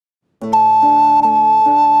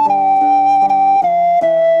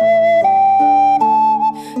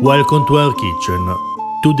Welcome to our kitchen.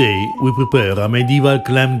 Today we prepare a medieval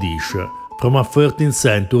clam dish from a 13th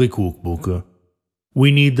century cookbook. We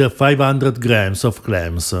need 500 grams of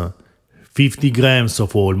clams, 50 grams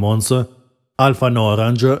of almonds, half an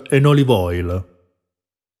orange and olive oil.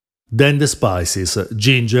 Then the spices,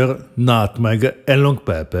 ginger, nutmeg and long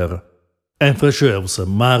pepper, and fresh herbs,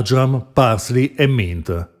 marjoram, parsley and mint.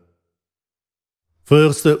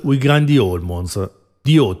 First we grind the almonds.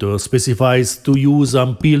 The author specifies to use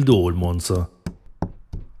unpeeled almonds.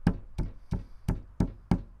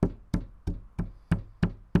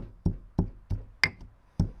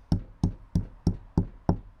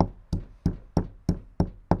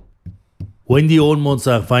 When the almonds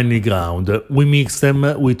are finely ground, we mix them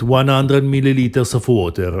with 100 ml of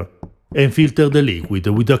water and filter the liquid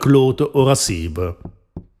with a cloth or a sieve.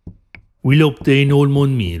 We'll obtain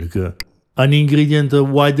almond milk, an ingredient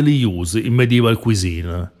widely used in medieval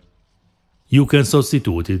cuisine. You can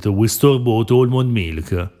substitute it with store-bought almond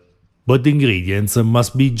milk, but the ingredients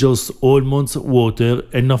must be just almonds, water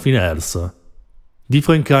and nothing else.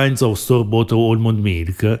 Different kinds of store-bought almond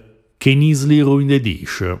milk can easily ruin the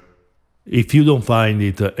dish. If you don't find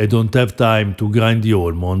it and don't have time to grind the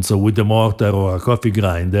almonds with a mortar or a coffee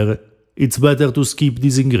grinder, it's better to skip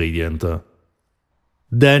this ingredient.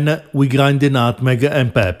 Then we grind the nutmeg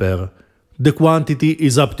and pepper. The quantity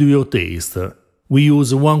is up to your taste. We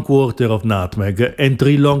use 1/4 of nutmeg and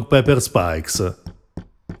 3 long pepper spikes.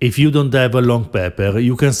 If you don't have a long pepper,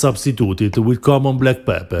 you can substitute it with common black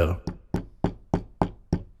pepper.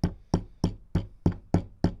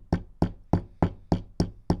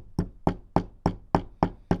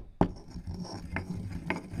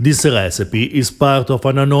 This recipe is part of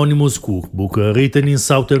an anonymous cookbook written in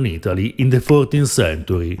southern Italy in the 14th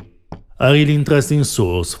century, a really interesting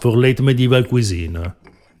source for late medieval cuisine.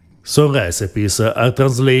 Some recipes are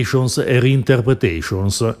translations and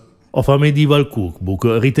reinterpretations of a medieval cookbook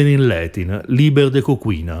written in Latin, Liber de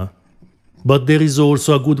Coquina, but there is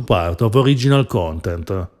also a good part of original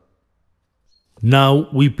content. Now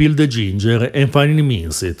we peel the ginger and finely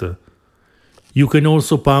mince it. You can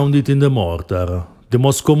also pound it in the mortar, the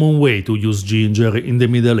most common way to use ginger in the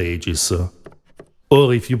Middle Ages.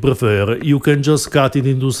 Or if you prefer, you can just cut it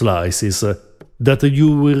into slices that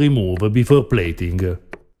you will remove before plating.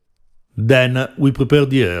 Then we prepare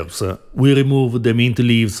the herbs. We remove the mint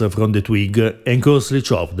leaves from the twig and coarsely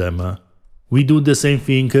chop them. We do the same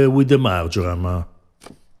thing with the marjoram.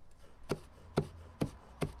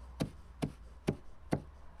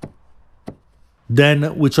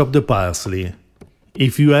 Then we chop the parsley.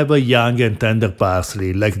 If you have a young and tender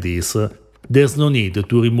parsley like this, there's no need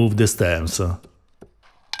to remove the stems.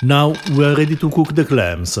 Now we are ready to cook the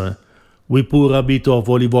clams. We pour a bit of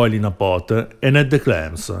olive oil in a pot and add the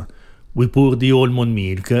clams. We pour the almond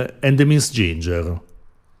milk and the minced ginger.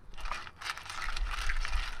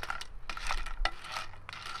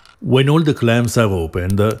 When all the clams are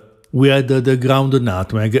opened, we add the ground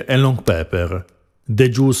nutmeg and long pepper, the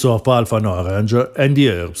juice of half an orange and the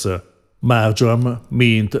herbs, marjoram,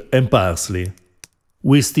 mint and parsley.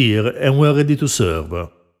 We stir and we're ready to serve.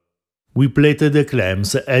 We plate the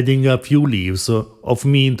clams adding a few leaves of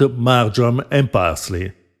mint, marjoram and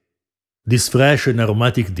parsley. This fresh and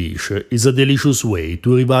aromatic dish is a delicious way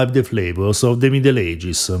to revive the flavors of the Middle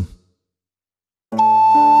Ages.